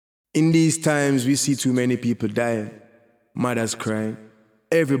In these times, we see too many people dying, mothers crying,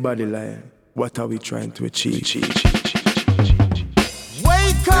 everybody lying. What are we trying to achieve?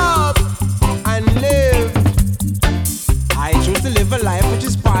 Wake up and live. I choose to live a life which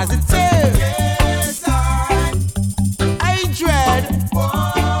is positive. Yes, I dread.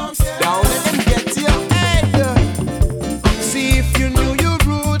 Don't let them get to your head. See if you knew your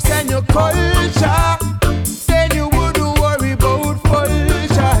roots and your culture, then you wouldn't worry about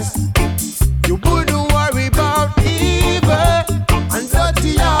vultures. You wouldn't worry about evil and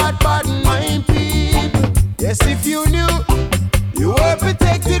dirty heart, bad mind people. Yes, if you knew you were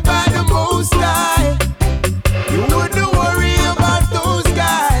protected by the Most High, you wouldn't worry about those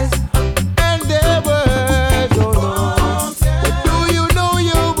guys and their words. Oh no, but do you know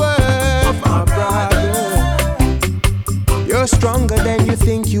your worth, my brother? You're stronger than you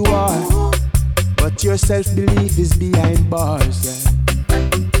think you are, but your self-belief is behind bars. Yeah.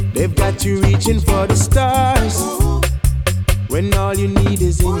 They've got you reaching for the stars when all you need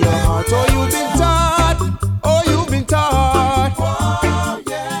is in your heart. Oh, you've been taught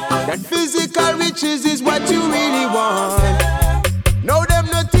that physical riches is what you really want. No, them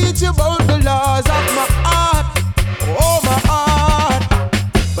not teach you about the laws of my heart. Oh, my heart.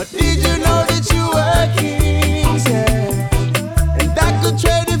 But did you know that you were kings, yeah? And that could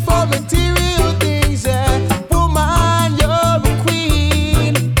trade it for material things, yeah? Woman, you're a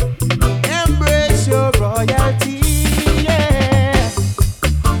queen. Embrace your royalty, yeah.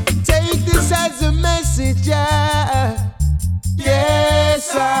 Take this as a message, yeah.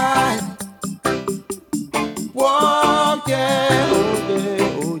 Yes, I walk, yeah.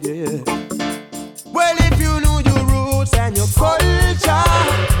 Oh, yeah. Well, if you knew your roots and your culture,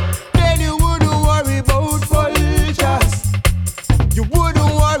 then you wouldn't worry about vultures. You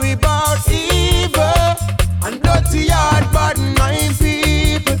wouldn't worry about evil and dirty heart, bad mind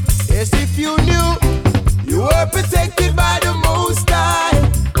people. Yes, if you knew you were protected by the Most High,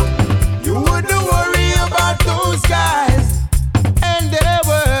 you wouldn't worry about those guys and their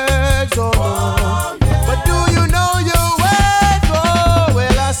words. Oh, no. But do you know your words? Oh,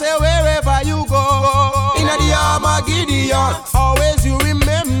 well, I say wherever you go, in the Armageddon, always you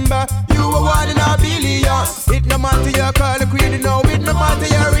remember you were one in a billion. It no matter your color, creed, no, it no matter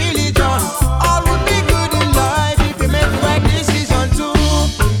your religion. All would be good in life if you make the right decision to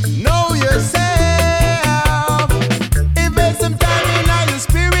know yourself. Invest some time in your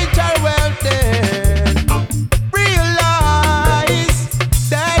spiritual wealth, then realize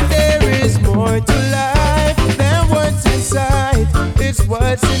that there is more to life than what's inside. It's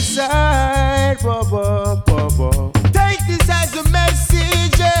what's inside. Whoa, whoa, whoa, whoa. Take this as a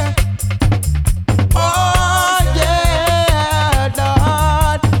message, yeah. Oh yeah,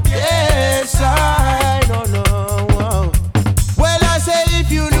 Lord. Yes, I don't know. Well, I say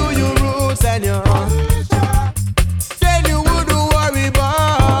if you knew your roots and your then you wouldn't worry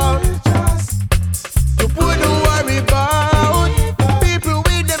about. You wouldn't worry about people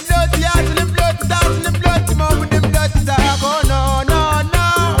with them dirty hearts and them dirty thoughts and them dirty mouth with them dirty talk. Oh no, no, no.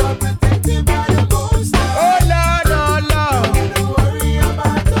 Oh Lord, oh Lord.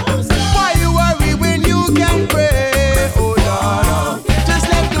 Why you worry when you can pray? Oh Lord, just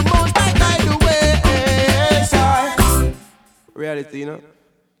let the Most High guide the way. Reality, you know.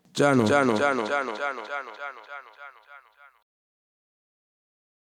 Jano.